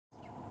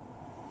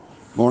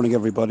Morning,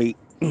 everybody.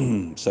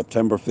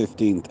 September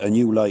 15th, a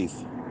new life.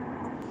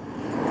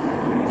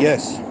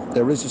 Yes,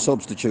 there is a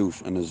substitute,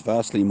 and is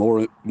vastly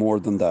more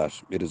than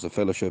that. It is a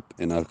fellowship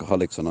in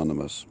Alcoholics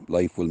Anonymous.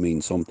 Life will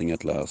mean something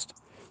at last.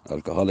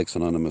 Alcoholics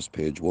Anonymous,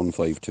 page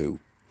 152.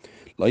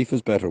 Life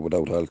is better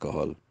without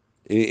alcohol.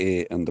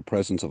 AA and the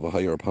presence of a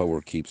higher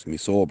power keeps me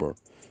sober,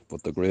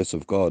 but the grace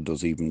of God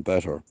does even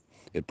better.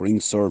 It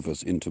brings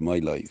service into my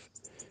life.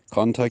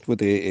 Contact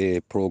with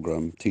AA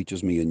program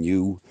teaches me a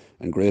new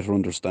and greater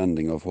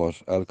understanding of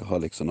what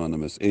Alcoholics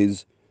Anonymous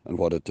is and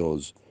what it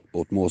does,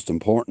 but most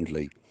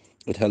importantly,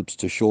 it helps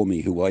to show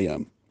me who I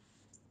am,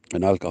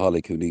 an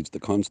alcoholic who needs the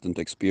constant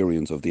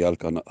experience of the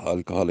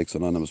Alcoholics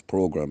Anonymous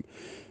program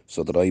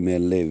so that I may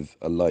live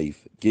a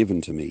life given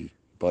to me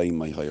by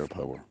my higher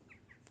power.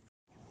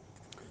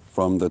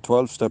 From the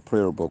 12-step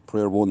prayer book,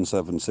 prayer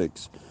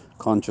 176,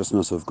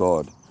 Consciousness of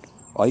God.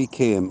 I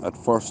came at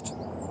first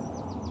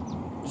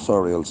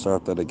I'll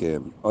start that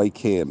again. I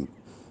came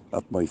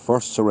at my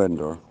first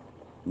surrender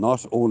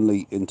not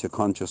only into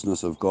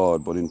consciousness of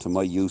God, but into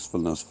my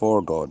usefulness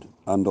for God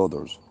and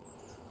others.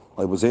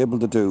 I was able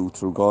to do,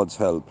 through God's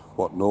help,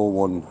 what no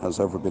one has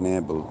ever been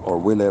able or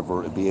will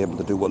ever be able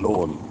to do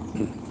alone,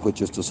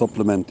 which is to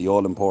supplement the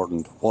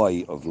all-important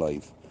why of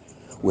life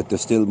with the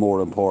still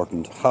more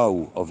important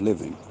how of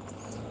living.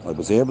 I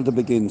was able to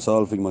begin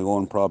solving my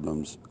own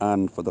problems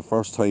and, for the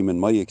first time in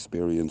my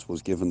experience,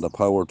 was given the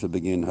power to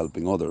begin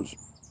helping others.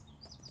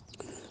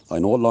 I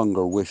no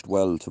longer wished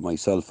well to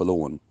myself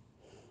alone.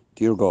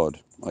 Dear God,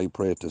 I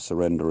pray to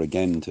surrender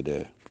again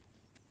today.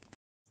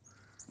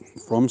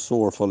 From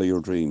Soar, follow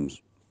your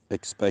dreams.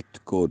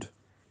 Expect good.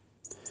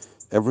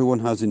 Everyone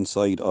has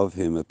inside of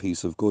him a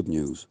piece of good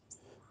news.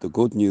 The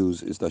good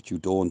news is that you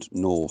don't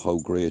know how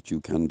great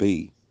you can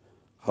be,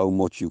 how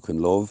much you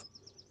can love,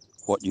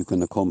 what you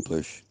can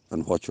accomplish,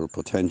 and what your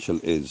potential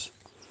is.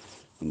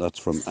 And that's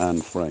from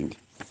Anne Frank.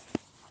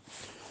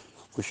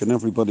 Wishing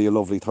everybody a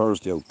lovely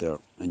Thursday out there.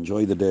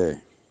 Enjoy the day.